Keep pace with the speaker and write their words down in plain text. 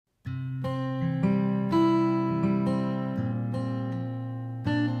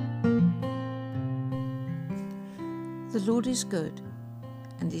The Lord is good,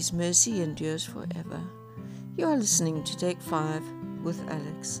 and His mercy endures forever. You are listening to Take 5 with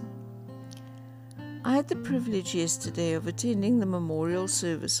Alex. I had the privilege yesterday of attending the memorial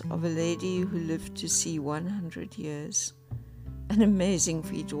service of a lady who lived to see 100 years. An amazing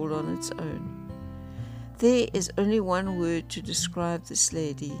feat all on its own. There is only one word to describe this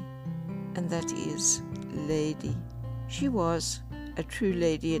lady, and that is lady. She was a true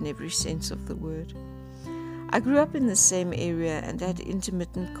lady in every sense of the word. I grew up in the same area and had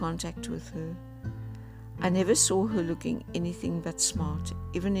intermittent contact with her. I never saw her looking anything but smart,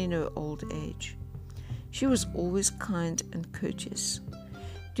 even in her old age. She was always kind and courteous.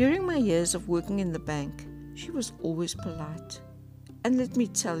 During my years of working in the bank, she was always polite. And let me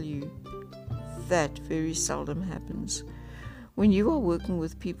tell you, that very seldom happens. When you are working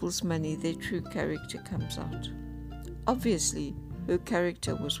with people's money, their true character comes out. Obviously, her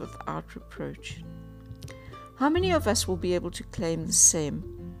character was without reproach. How many of us will be able to claim the same?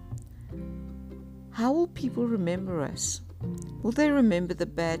 How will people remember us? Will they remember the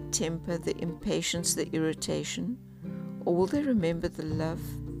bad temper, the impatience, the irritation? Or will they remember the love,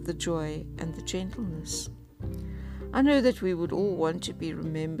 the joy, and the gentleness? I know that we would all want to be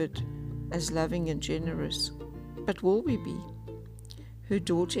remembered as loving and generous, but will we be? Her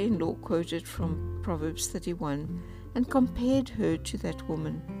daughter-in-law quoted from Proverbs 31 and compared her to that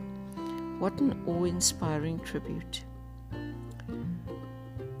woman. What an awe-inspiring tribute.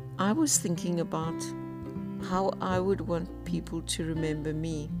 I was thinking about how I would want people to remember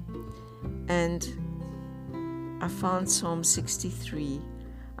me, and I found Psalm 63.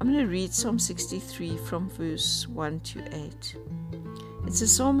 I'm going to read Psalm 63 from verse 1 to 8. It's a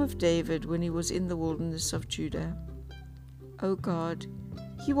psalm of David when he was in the wilderness of Judah. O God,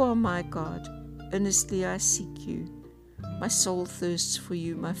 you are my God, earnestly I seek you. My soul thirsts for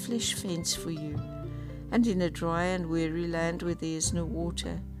you, my flesh faints for you, and in a dry and weary land where there is no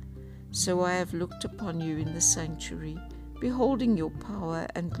water. So I have looked upon you in the sanctuary, beholding your power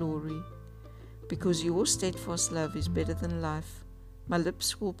and glory. Because your steadfast love is better than life, my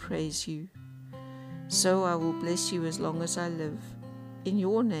lips will praise you. So I will bless you as long as I live. In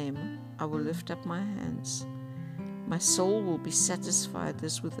your name I will lift up my hands. My soul will be satisfied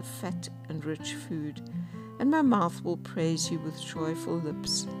as with a fat and rich food, and my mouth will praise you with joyful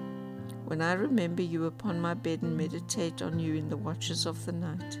lips. When I remember you upon my bed and meditate on you in the watches of the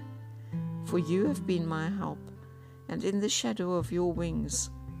night. For you have been my help, and in the shadow of your wings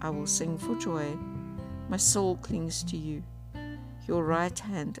I will sing for joy. My soul clings to you. Your right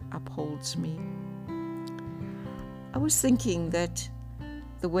hand upholds me. I was thinking that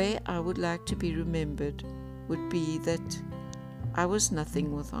the way I would like to be remembered would be that I was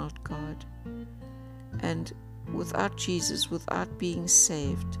nothing without God. And without Jesus, without being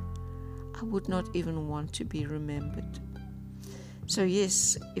saved, I would not even want to be remembered. So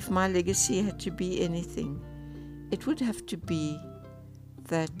yes, if my legacy had to be anything, it would have to be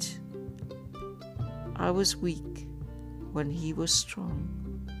that I was weak when He was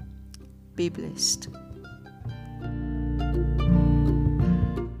strong. Be blessed.